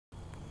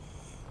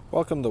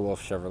Welcome to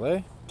Wolfe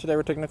Chevrolet. Today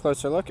we're taking a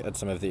closer look at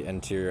some of the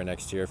interior and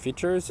exterior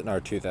features in our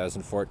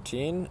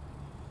 2014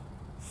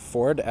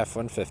 Ford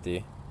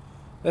F-150.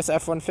 This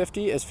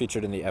F-150 is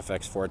featured in the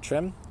FX4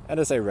 trim and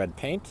is a red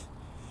paint.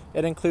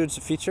 It includes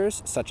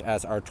features such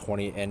as our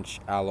 20-inch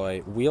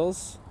alloy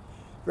wheels,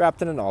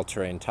 wrapped in an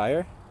all-terrain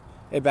tire,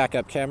 a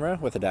backup camera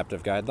with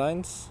adaptive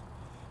guidelines,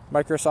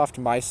 Microsoft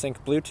MySync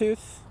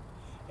Bluetooth,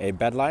 a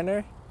bed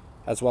liner,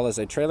 as well as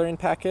a trailering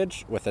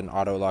package with an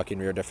auto-locking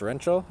rear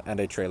differential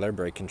and a trailer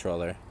brake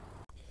controller.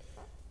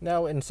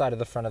 Now inside of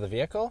the front of the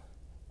vehicle,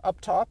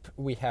 up top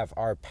we have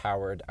our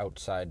powered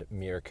outside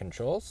mirror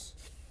controls.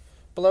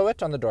 Below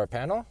it on the door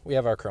panel we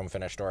have our chrome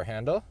finish door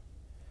handle.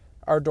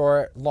 Our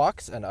door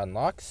locks and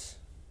unlocks.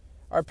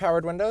 Our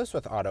powered windows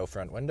with auto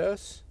front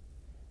windows,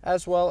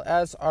 as well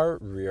as our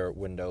rear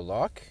window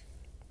lock.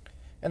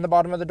 In the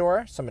bottom of the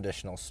door, some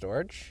additional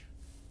storage.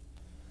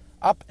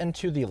 Up and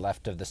to the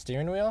left of the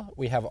steering wheel,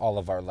 we have all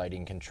of our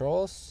lighting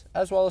controls,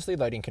 as well as the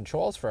lighting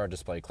controls for our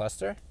display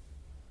cluster.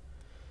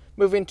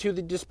 Moving to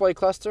the display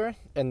cluster,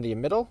 in the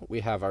middle, we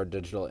have our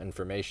digital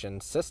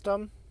information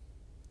system.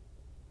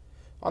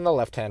 On the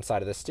left-hand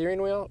side of the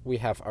steering wheel, we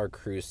have our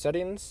cruise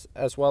settings,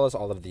 as well as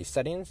all of the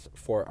settings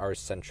for our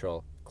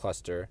central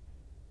cluster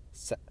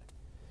set.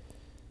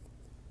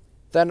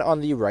 Then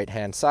on the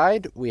right-hand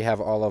side, we have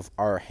all of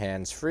our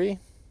hands-free,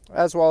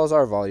 as well as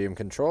our volume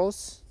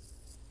controls.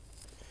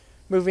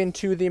 Moving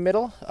to the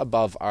middle,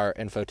 above our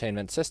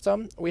infotainment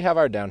system, we have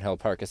our downhill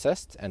park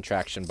assist and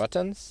traction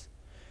buttons.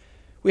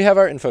 We have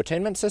our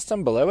infotainment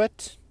system below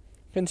it.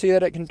 You can see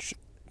that it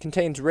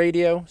contains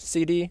radio,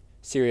 CD,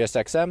 Sirius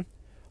XM,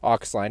 aux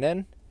line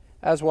in,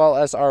 as well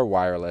as our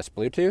wireless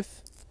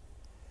Bluetooth.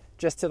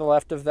 Just to the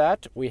left of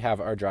that, we have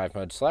our drive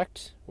mode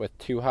select with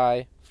 2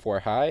 high,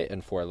 4 high,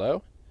 and 4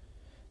 low.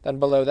 Then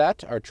below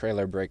that, our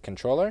trailer brake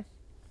controller.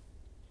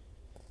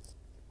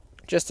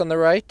 Just on the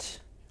right,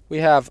 we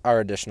have our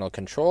additional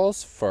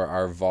controls for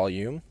our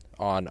volume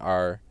on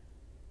our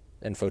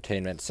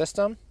infotainment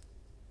system.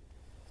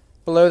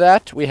 Below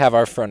that, we have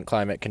our front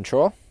climate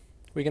control.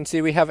 We can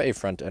see we have a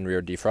front and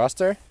rear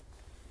defroster.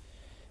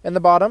 In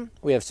the bottom,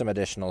 we have some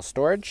additional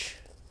storage.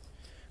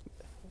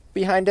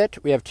 Behind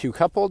it, we have 2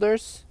 cup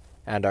holders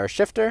and our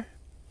shifter.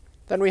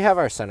 Then we have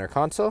our center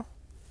console.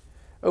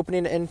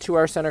 Opening into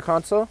our center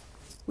console,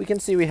 we can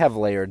see we have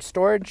layered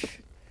storage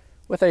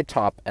with a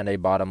top and a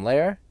bottom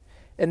layer.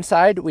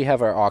 Inside, we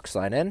have our aux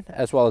line in,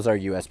 as well as our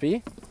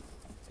USB.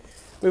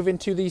 Moving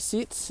to the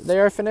seats, they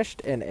are finished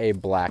in a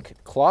black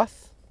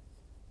cloth.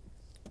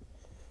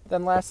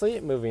 Then lastly,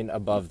 moving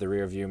above the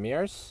rear view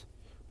mirrors,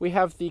 we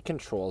have the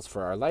controls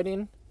for our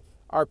lighting,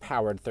 our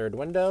powered third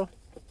window,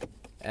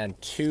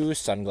 and 2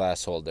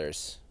 sunglass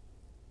holders.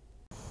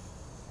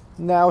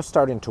 Now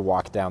starting to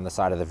walk down the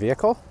side of the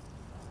vehicle.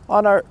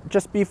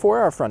 Just before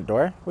our front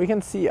door, we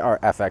can see our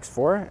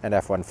FX4 and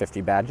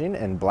F-150 badging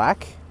in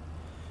black.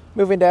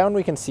 Moving down,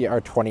 we can see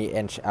our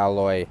 20-inch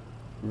alloy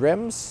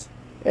rims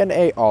in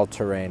a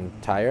all-terrain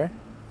tire.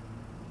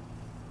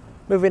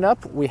 Moving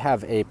up, we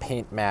have a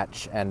paint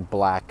match and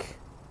black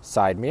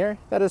side mirror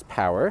that is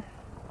power.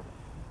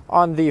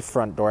 On the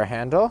front door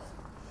handle,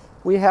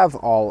 we have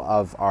all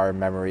of our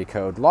memory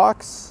code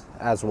locks,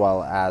 as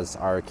well as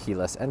our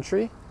keyless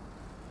entry.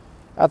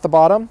 At the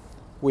bottom,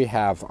 we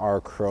have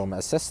our chrome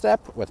assist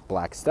step with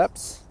black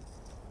steps.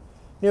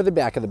 Near the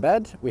back of the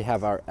bed, we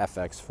have our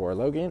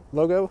FX4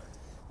 logo.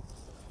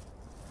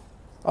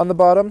 On the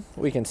bottom,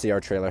 we can see our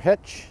trailer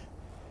hitch,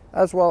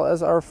 as well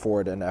as our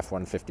Ford and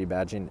F-150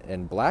 badging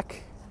in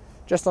black.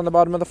 Just on the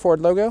bottom of the Ford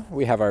logo,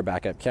 we have our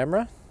backup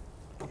camera.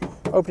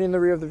 Opening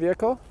the rear of the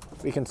vehicle,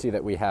 we can see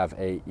that we have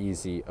a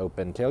easy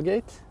open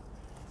tailgate.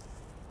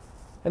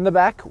 In the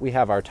back, we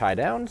have our tie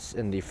downs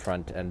in the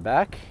front and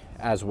back,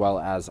 as well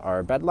as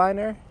our bed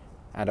liner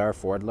and our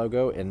Ford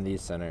logo in the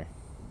center.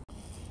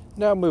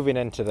 Now moving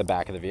into the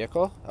back of the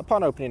vehicle,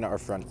 upon opening our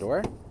front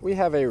door, we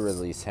have a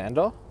release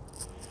handle.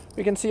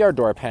 We can see our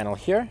door panel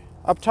here.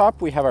 Up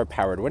top, we have our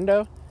powered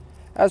window,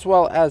 as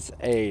well as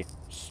a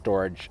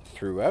storage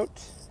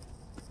throughout.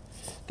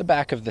 The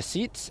back of the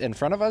seats in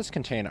front of us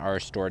contain our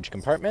storage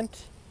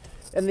compartment.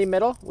 In the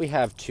middle, we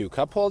have 2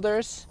 cup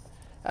holders,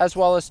 as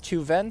well as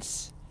 2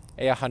 vents,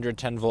 a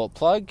 110-volt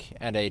plug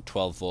and a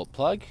 12-volt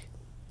plug.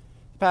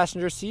 The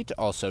passenger seat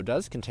also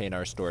does contain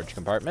our storage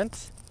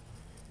compartment.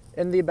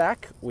 In the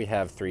back, we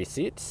have 3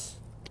 seats,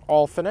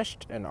 all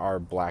finished in our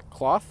black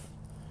cloth.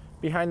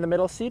 Behind the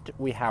middle seat,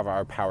 we have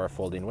our power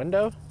folding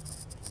window,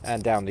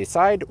 and down the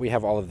side, we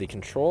have all of the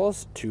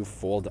controls to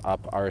fold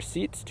up our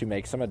seats to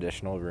make some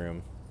additional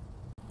room.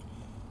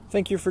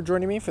 Thank you for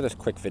joining me for this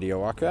quick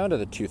video walk around of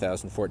the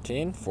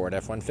 2014 Ford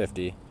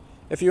F-150.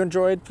 If you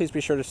enjoyed, please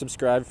be sure to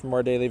subscribe for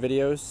more daily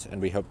videos,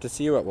 and we hope to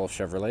see you at Wolfe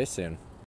Chevrolet soon.